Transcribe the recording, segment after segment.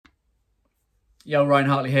Yo, Ryan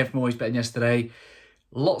Hartley here from Always Betting Yesterday.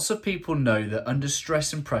 Lots of people know that under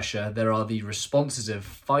stress and pressure, there are the responses of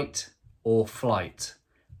fight or flight.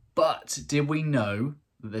 But did we know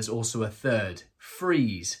that there's also a third,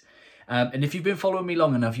 freeze? And if you've been following me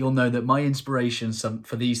long enough, you'll know that my inspiration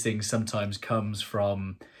for these things sometimes comes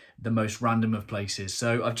from the most random of places.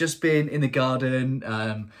 So I've just been in the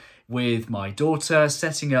garden with my daughter,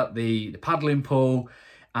 setting up the paddling pool,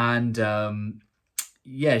 and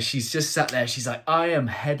she's just sat there. She's like, I am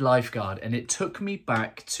head lifeguard. And it took me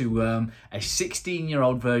back to a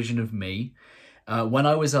 16-year-old version of me when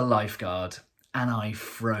I was a lifeguard, and I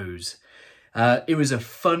froze. It was a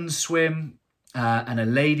fun swim, and a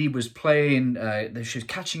lady was playing, she was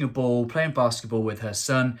catching a ball, playing basketball with her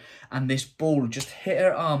son, and this ball just hit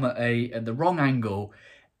her arm at the wrong angle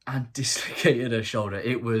and dislocated her shoulder.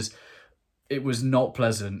 It was not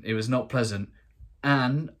pleasant. It was not pleasant.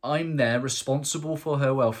 And I'm there responsible for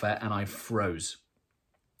her welfare, and I froze.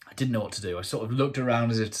 I didn't know what to do. I sort of looked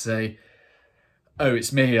around as if to say, oh,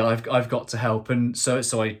 it's me, I've got to help. And so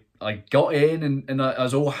I got in and I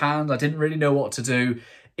was all hands. I didn't really know what to do.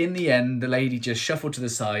 In the end, the lady just shuffled to the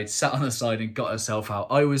side, sat on the side and got herself out.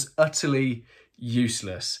 I was utterly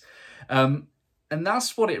useless. And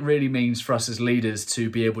that's what it really means for us as leaders, to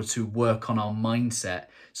be able to work on our mindset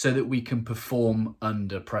so that we can perform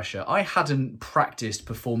under pressure. I hadn't practiced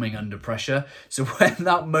performing under pressure, so when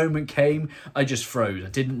that moment came, I just froze. I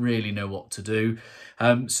didn't really know what to do.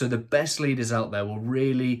 So the best leaders out there will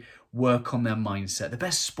really work on their mindset. The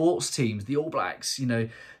best sports teams, the All Blacks,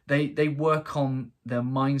 they work on their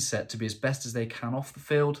mindset to be as best as they can off the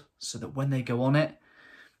field, so that when they go on it,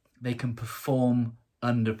 they can perform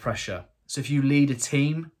under pressure. So if you lead a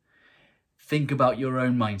team, think about your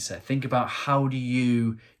own mindset. Think about, how do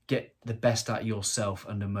you get the best out of yourself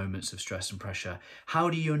under moments of stress and pressure? How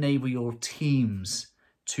do you enable your teams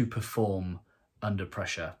to perform under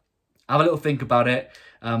pressure? Have a little think about it.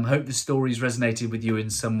 Hope the stories resonated with you in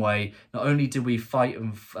some way. Not only do we fight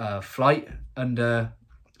and flight under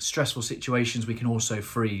stressful situations, we can also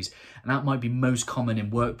freeze. And that might be most common in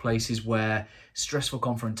workplaces where stressful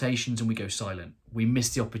confrontations and we go silent. We miss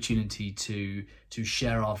the opportunity to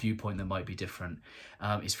share our viewpoint that might be different.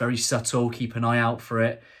 It's very subtle. Keep an eye out for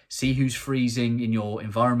it. See who's freezing in your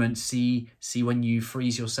environment. See when you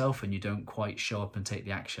freeze yourself and you don't quite show up and take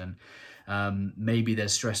the action. Maybe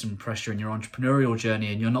there's stress and pressure in your entrepreneurial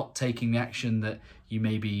journey and you're not taking the action that you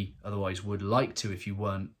maybe otherwise would like to if you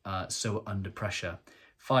weren't so under pressure.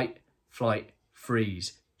 Fight, flight,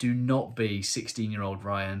 freeze. Do not be 16-year-old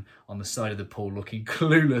Ryan on the side of the pool looking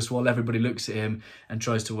clueless while everybody looks at him and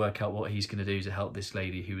tries to work out what he's going to do to help this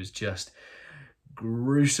lady who has just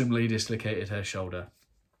gruesomely dislocated her shoulder.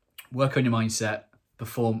 Work on your mindset.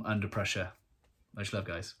 Perform under pressure. Much love,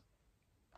 guys.